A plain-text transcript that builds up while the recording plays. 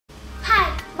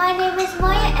my name is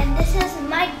Moiya and this is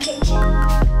my kitchen.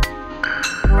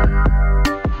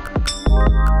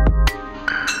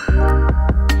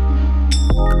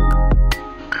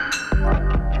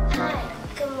 Hi,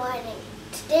 good morning.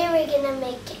 Today we're gonna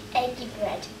make eggy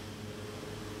bread.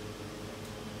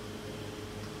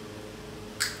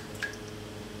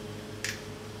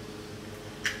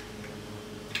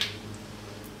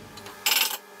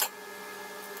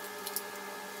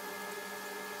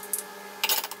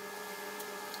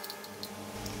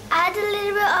 Add a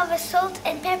little bit of salt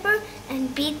and pepper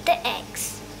and beat the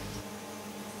eggs.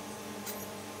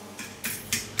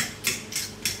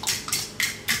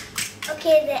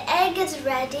 Okay, the egg is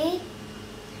ready.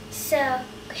 So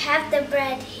we have the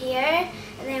bread here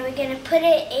and then we're gonna put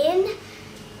it in.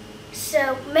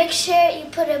 So make sure you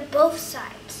put it both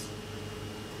sides.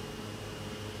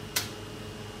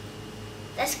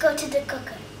 Let's go to the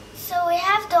cooker. So we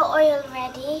have the oil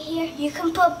ready here. You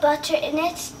can put butter in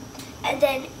it and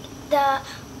then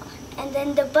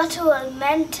the butter will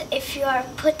melt if you are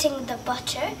putting the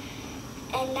butter.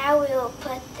 And now we will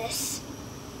put this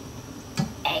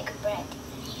egg bread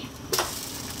in here.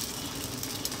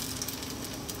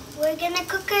 We're gonna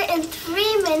cook it in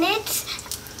 3 minutes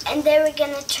and then we're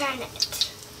gonna turn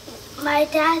it. My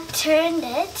dad turned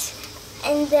it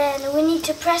and then we need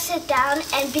to press it down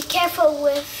and be careful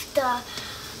with the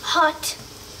hot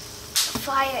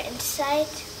fire inside.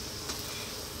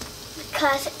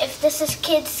 Because if this is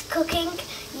kids cooking,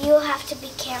 you have to be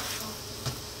careful.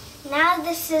 Now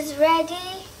this is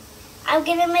ready. I'm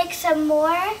gonna make some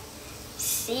more.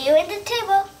 See you at the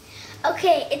table.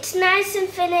 Okay, it's nice and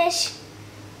finished,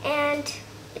 and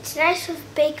it's nice with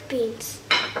baked beans.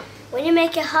 When you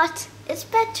make it hot, it's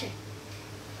better.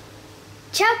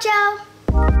 Ciao, ciao.